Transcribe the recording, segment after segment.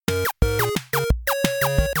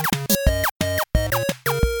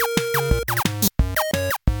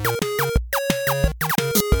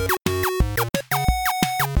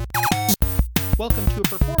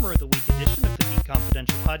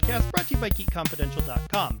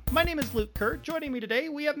AgentConfidential.com. My name is Luke Kerr. Joining me today,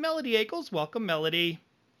 we have Melody Akles. Welcome, Melody.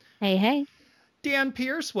 Hey, hey. Dan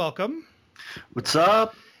Pierce, welcome. What's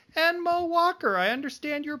up? And Mo Walker. I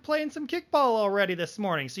understand you were playing some kickball already this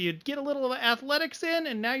morning, so you'd get a little athletics in,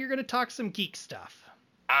 and now you're going to talk some geek stuff.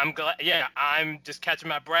 I'm glad. Yeah, I'm just catching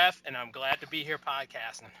my breath, and I'm glad to be here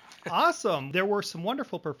podcasting. Awesome. There were some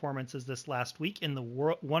wonderful performances this last week in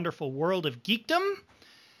the wonderful world of geekdom.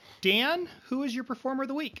 Dan, who is your performer of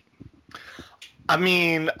the week? I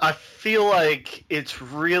mean, I feel like it's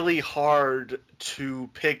really hard to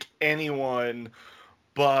pick anyone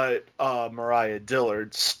but Mariah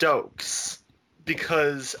Dillard Stokes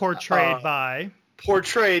because portrayed by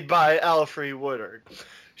Alfre Woodard.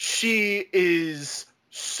 She is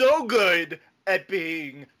so good at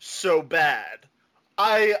being so bad.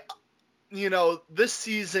 This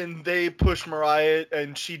season they pushed Mariah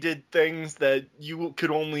and she did things that you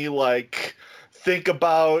could only think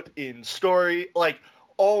about in story.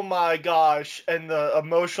 Oh my gosh. And the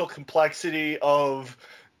emotional complexity of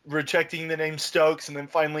rejecting the name Stokes and then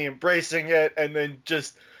finally embracing it and then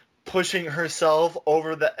just pushing herself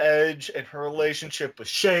over the edge, and her relationship with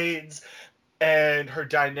Shades and her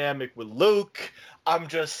dynamic with Luke. I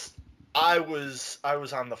was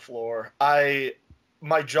on the floor.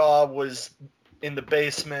 My jaw was in the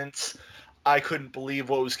basement. I couldn't believe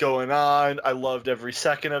what was going on. I loved every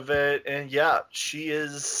second of it. And yeah, she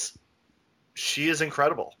is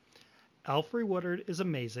incredible. Alfre Woodard is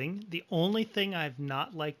amazing. The only thing I've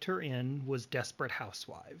not liked her in was Desperate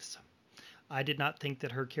Housewives. I did not think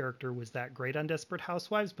that her character was that great on Desperate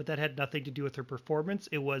Housewives, but that had nothing to do with her performance.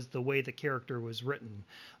 It was the way the character was written.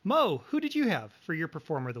 Mo, who did you have for your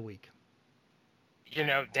performer of the week? You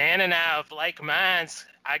know, Dan and I have like minds.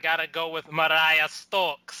 I gotta go with Mariah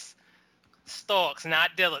Stokes. Stokes,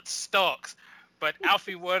 not Dillard, Stokes. But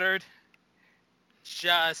Alfre Woodard, she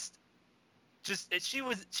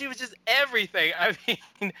was just everything. I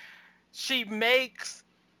mean, she makes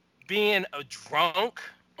being a drunk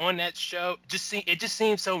on that show it just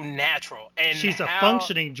seems so natural. And she's a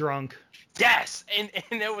functioning drunk. Yes, and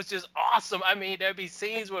it was just awesome. I mean, there'd be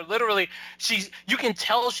scenes where literally you can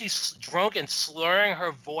tell she's drunk and slurring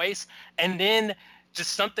her voice, and then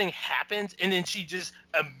just something happens, and then she just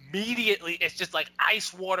immediately, it's just like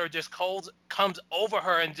ice water just comes over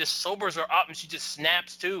her and just sobers her up, and she just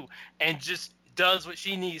snaps to and just does what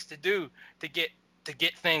she needs to do to get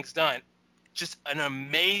things done. Just an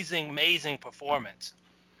amazing performance.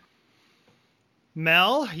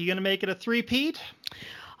 Mel, you gonna make it a three-peat?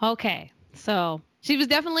 Okay, so she was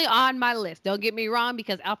definitely on my list. Don't get me wrong,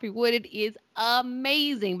 because Alfre Woodard is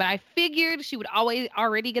amazing, but I figured she would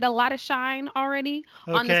already get a lot of shine already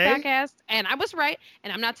on this podcast, and I was right.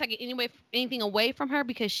 And I'm not taking anything away from her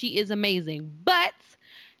because she is amazing. But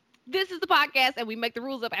this is the podcast, and we make the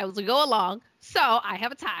rules up as we go along. So I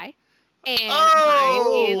have a tie.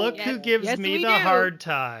 And look who gives me the hard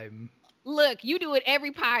time. Look, you do it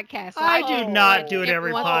every podcast. So I do not do it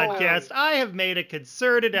every podcast. I have made a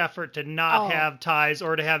concerted effort to not have ties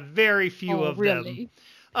or to have very few of them.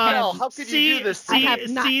 Hell, how could you do this?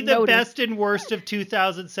 See the best and worst of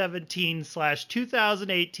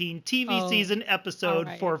 2017/2018 TV season episode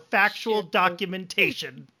for factual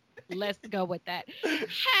documentation. Let's go with that.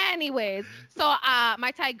 Anyways, so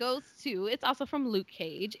my tie goes to, it's also from Luke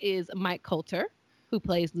Cage, is Mike Coulter, who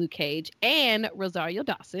plays Luke Cage, and Rosario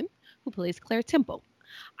Dawson, who plays Claire Temple.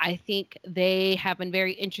 I think they have a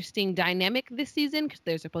very interesting dynamic this season because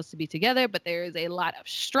they're supposed to be together, but there is a lot of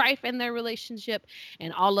strife in their relationship,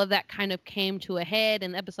 and all of that kind of came to a head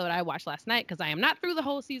in the episode I watched last night because I am not through the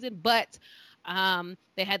whole season, but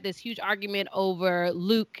they had this huge argument over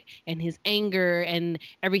Luke and his anger and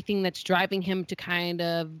everything that's driving him to kind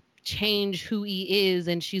of change who he is,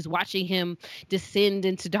 and she's watching him descend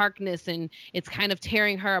into darkness, and it's kind of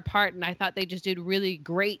tearing her apart. And I thought they just did really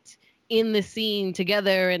great in the scene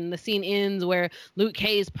together, and the scene ends where Luke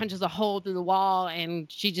Cage punches a hole through the wall,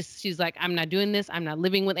 and she's like, I'm not doing this. I'm not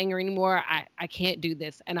living with anger anymore. I can't do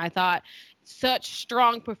this. And I thought such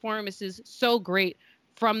strong performances, so great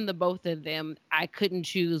from the both of them. I couldn't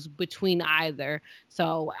choose between either.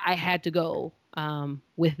 So I had to go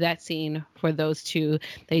with that scene for those two.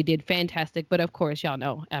 They did fantastic. But of course, y'all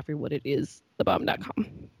know Alfre Woodard is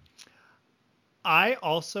thebomb.com. I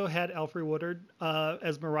also had Alfre Woodard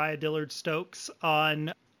as Mariah Dillard Stokes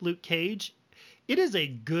on Luke Cage. It is a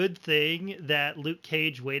good thing that Luke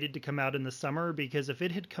Cage waited to come out in the summer, because if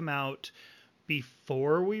it had come out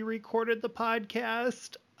before we recorded the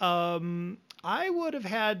podcast, I would have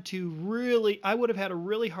had a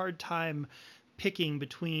really hard time picking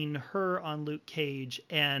between her on Luke Cage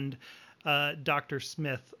and Dr.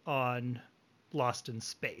 Smith on Lost in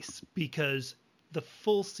Space, because the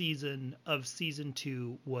full season of season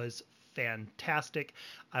 2 was fantastic.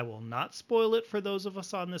 I will not spoil it for those of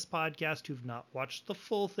us on this podcast who've not watched the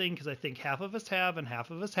full thing, because I think half of us have and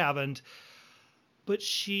half of us haven't. But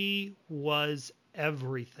she was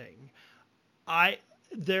everything.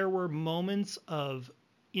 There were moments of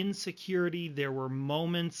insecurity, there were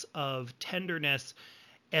moments of tenderness,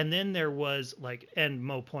 and then there was, like, and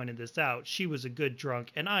Mo pointed this out, she was a good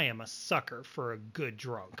drunk, and I am a sucker for a good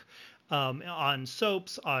drunk. On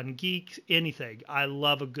soaps, on Geek, anything. I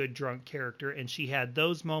love a good drunk character, and she had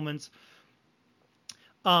those moments.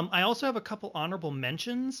 I also have a couple honorable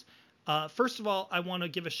mentions. First of all, I want to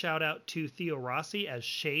give a shout out to Theo Rossi as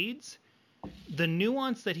Shades. The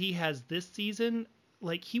nuance that he has this season,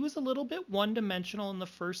 like, he was a little bit one-dimensional in the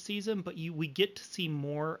first season, but we get to see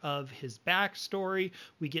more of his backstory.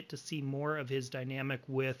 We get to see more of his dynamic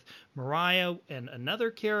with Mariah and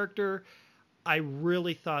another character. I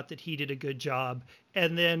really thought that he did a good job.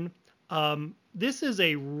 And then this is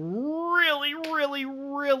a really, really,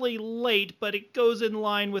 really late, but it goes in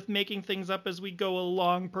line with making things up as we go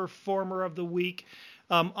along, Performer of the Week.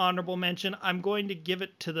 Honorable mention. I'm going to give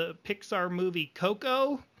it to the Pixar movie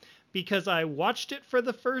Coco, because I watched it for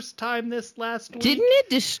the first time this last week. Didn't it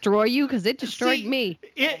destroy you? Because it destroyed me.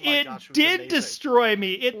 It did destroy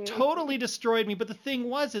me. It totally destroyed me. But the thing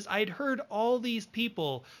was, I had heard all these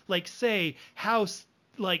people like say how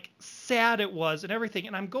like sad it was and everything.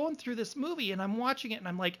 And I'm going through this movie and I'm watching it and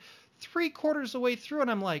I'm like 3/4 of the way through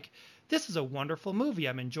and I'm like, this is a wonderful movie.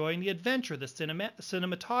 I'm enjoying the adventure. The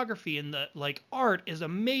cinematography and the like art is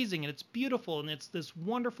amazing and it's beautiful and it's this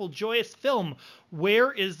wonderful, joyous film.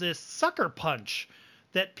 Where is this sucker punch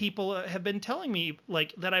that people have been telling me,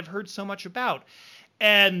 like, that I've heard so much about?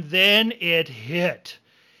 And then it hit.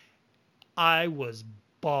 I was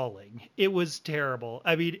bawling. It was terrible.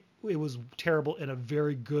 I mean, it was terrible in a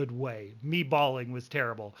very good way. Me bawling was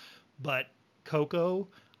terrible. But Coco,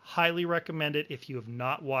 highly recommend it if you have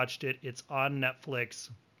not watched it. It's on Netflix.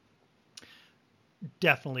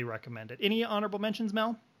 Definitely recommend it. Any honorable mentions,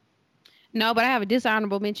 Mel? No, but I have a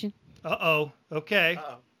dishonorable mention. Uh-oh. Okay.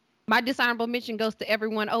 Uh-oh. My dishonorable mention goes to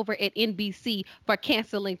everyone over at NBC for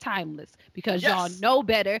canceling Timeless, because y'all know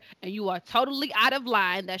better and you are totally out of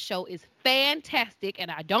line. That show is fantastic and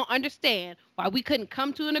I don't understand why we couldn't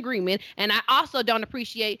come to an agreement. And I also don't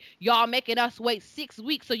appreciate y'all making us wait 6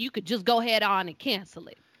 weeks so you could just go ahead on and cancel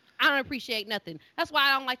it. I don't appreciate nothing. That's why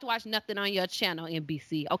I don't like to watch nothing on your channel,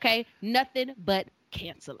 NBC, okay? Nothing but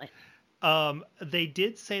canceling. They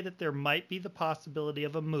did say that there might be the possibility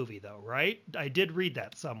of a movie, though, right? I did read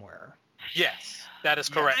that somewhere. Yes, that is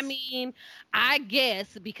correct. I mean, I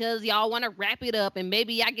guess because y'all want to wrap it up and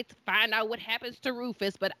maybe I get to find out what happens to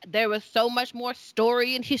Rufus, but there was so much more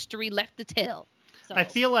story and history left to tell. So. I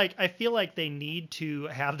feel like they need to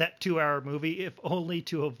have that 2-hour movie, if only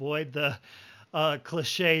to avoid the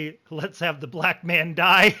cliche, let's have the black man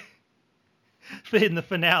die in the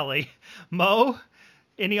finale. Mo,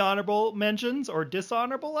 any honorable mentions or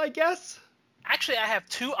dishonorable, I guess? Actually, I have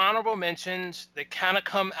 2 honorable mentions that kind of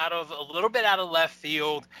come out of a little bit out of left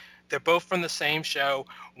field. They're both from the same show.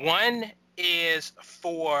 One is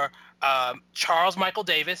for Charles Michael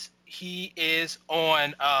Davis. He is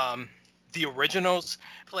on the originals,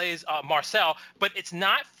 plays Marcel, but it's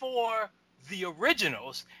not for the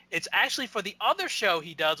originals. It's actually for the other show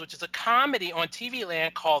he does, which is a comedy on TV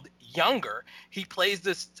Land called Younger. He plays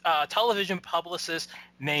this television publicist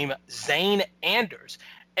named Zane Anders.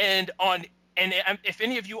 And if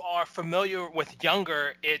any of you are familiar with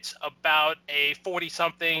Younger, it's about a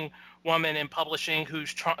 40-something woman in publishing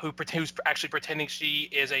who's actually pretending she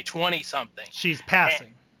is a 20-something. She's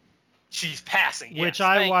passing. She's passing, yes. Which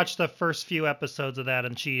I watched the first few episodes of that,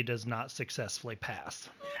 and she does not successfully pass.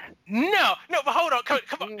 No, but hold on, come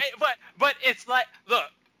on. But it's like, look,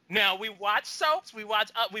 now we watch soaps, we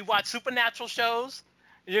watch supernatural shows.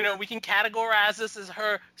 You know, we can categorize this as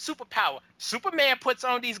her superpower. Superman puts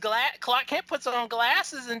on these Clark Kent puts on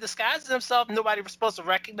glasses and disguises himself. Nobody was supposed to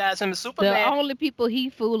recognize him as Superman. The only people he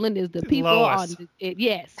fooling is the people Lois. on it.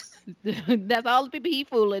 Yes. That's all the people he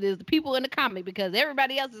fooling is the people in the comic, because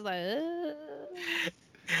everybody else is like,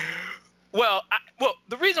 Well,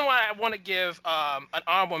 the reason why I want to give an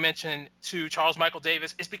honorable mention to Charles Michael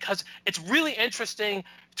Davis is because it's really interesting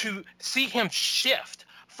to see him shift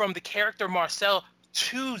from the character Marcel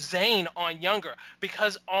to Zane on Younger,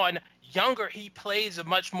 because on Younger he plays a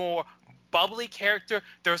much more bubbly character.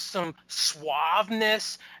 There's some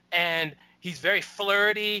suaveness and he's very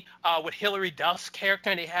flirty with Hilary Duff's character,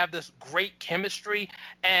 and they have this great chemistry.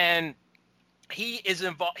 And he is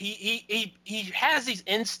involved. He has these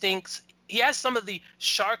instincts he has some of the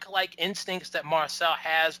shark-like instincts that Marcel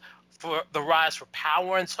has for the rise for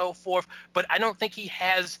power and so forth, but I don't think he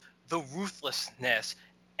has the ruthlessness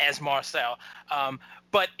as Marcel.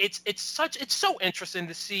 But it's so interesting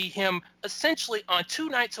to see him essentially on 2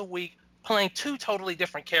 nights a week playing 2 totally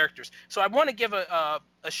different characters. So I want to give a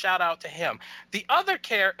shout out to him. The other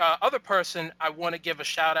other person I want to give a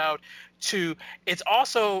shout out to, it's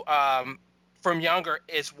also from Younger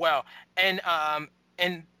as well, and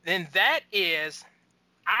then that is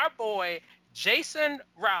our boy Jason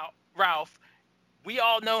Ralph. We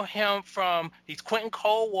all know him from, he's Quentin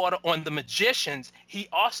Coldwater on The Magicians. He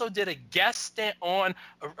also did a guest stint on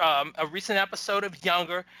a recent episode of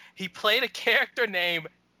Younger. He played a character named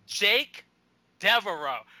Jake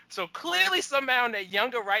Devereaux. So clearly somehow in that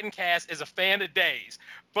Younger writing cast is a fan of Days.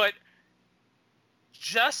 But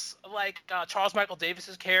just like Charles Michael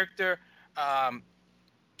Davis's character,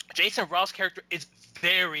 Jason Ralph's character is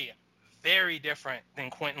very, very different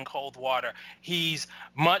than Quentin Coldwater. He's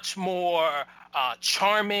much more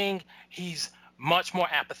charming. He's much more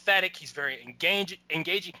apathetic. He's very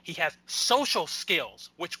engaging. He has social skills,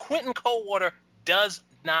 which Quentin Coldwater does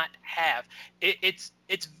not have. It's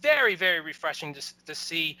very, very refreshing to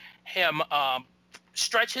see him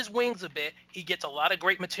stretch his wings a bit. He gets a lot of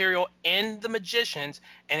great material in The Magicians,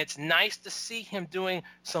 and it's nice to see him doing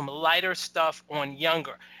some lighter stuff on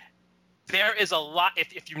Younger. There is a lot,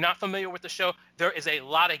 if you're not familiar with the show, there is a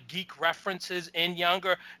lot of geek references in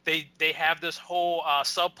Younger. They have this whole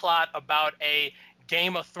subplot about a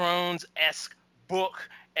Game of Thrones-esque book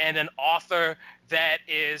and an author that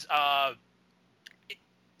is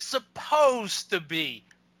supposed to be,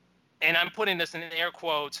 and I'm putting this in air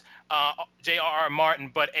quotes, J.R.R. Martin,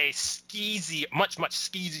 but a much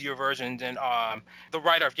skeezier version than the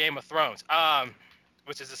writer of Game of Thrones,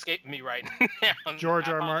 which is escaping me right now. George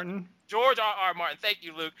R. Martin. George R.R. Martin. Thank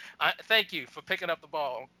you, Luke. Thank you for picking up the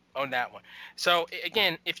ball on that one. So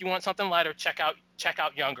again, if you want something lighter, check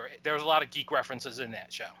out Younger. There's a lot of geek references in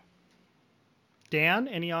that show. Dan,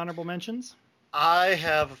 any honorable mentions? I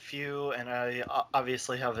have a few, and I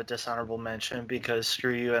obviously have a dishonorable mention because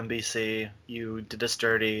screw you, NBC. You did us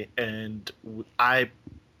dirty, and I'm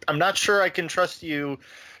not sure I can trust you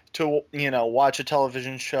to, watch a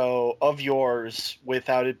television show of yours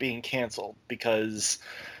without it being canceled, because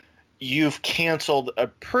you've canceled a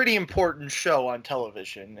pretty important show on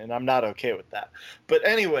television, and I'm not okay with that. But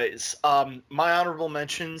anyways, my honorable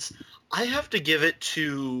mentions, I have to give it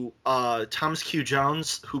to Thomas Q.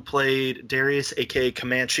 Jones, who played Darius, a.k.a.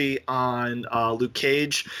 Comanche, on Luke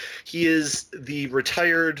Cage. He is the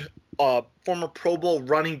retired former Pro Bowl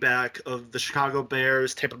running back of the Chicago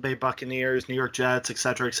Bears, Tampa Bay Buccaneers, New York Jets,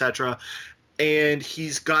 etc. And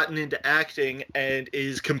he's gotten into acting and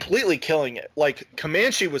is completely killing it. Like,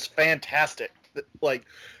 Comanche was fantastic. Like,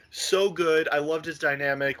 so good. I loved his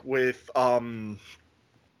dynamic with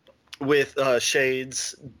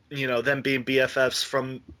Shades, them being BFFs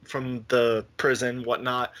from the prison,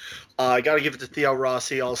 whatnot. I got to give it to Theo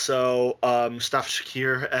Rossi also. Mustafa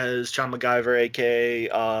Shakir as John MacGyver,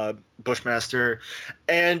 a.k.a. Bushmaster.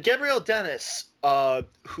 And Gabrielle Dennis,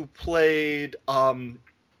 who played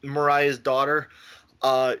Mariah's daughter,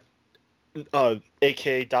 a.k.a.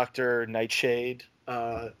 Dr. Nightshade.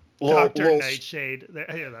 Dr. Nightshade.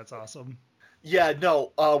 Yeah, that's awesome. Yeah,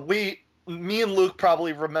 no, me and Luke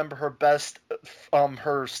probably remember her best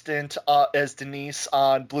her stint as Denise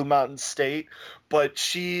on Blue Mountain State, but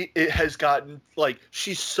she has gotten,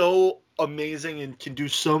 she's so amazing and can do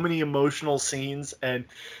so many emotional scenes, and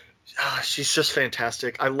she's just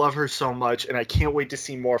fantastic. I love her so much, and I can't wait to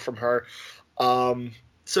see more from her.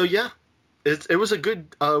 So yeah, it was a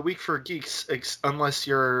good week for geeks, unless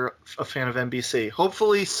you're a fan of NBC.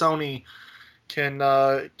 Hopefully Sony can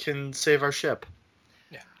save our ship.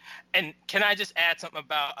 Yeah, and can I just add something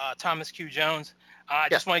about Thomas Q. Jones? I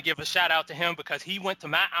just want to give a shout out to him because he went to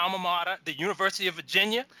my alma mater, the University of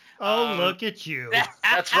Virginia. Oh, look at you!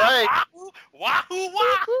 That's right. Wahoo!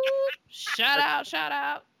 Shout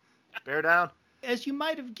out! Bear down. As you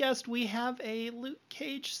might have guessed, we have a Luke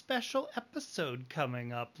Cage special episode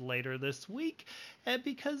coming up later this week,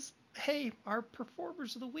 because, hey, our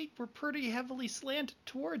performers of the week were pretty heavily slanted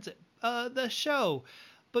towards it, the show.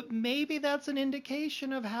 But maybe that's an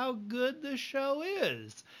indication of how good the show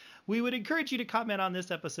is. We would encourage you to comment on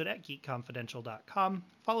this episode at geekconfidential.com.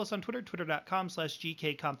 Follow us on Twitter,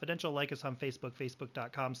 twitter.com/GKConfidential. Like us on Facebook,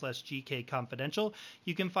 facebook.com/GKConfidential.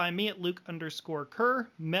 You can find me at Luke_Kerr.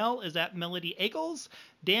 Mel is at Melody Eagles.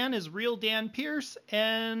 Dan is Real Dan Pierce.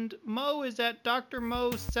 And Mo is at Dr.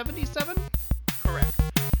 Mo77. Correct.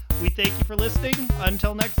 We thank you for listening.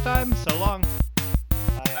 Until next time, so long.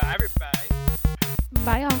 Bye, everybody.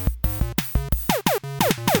 Bye, y'all.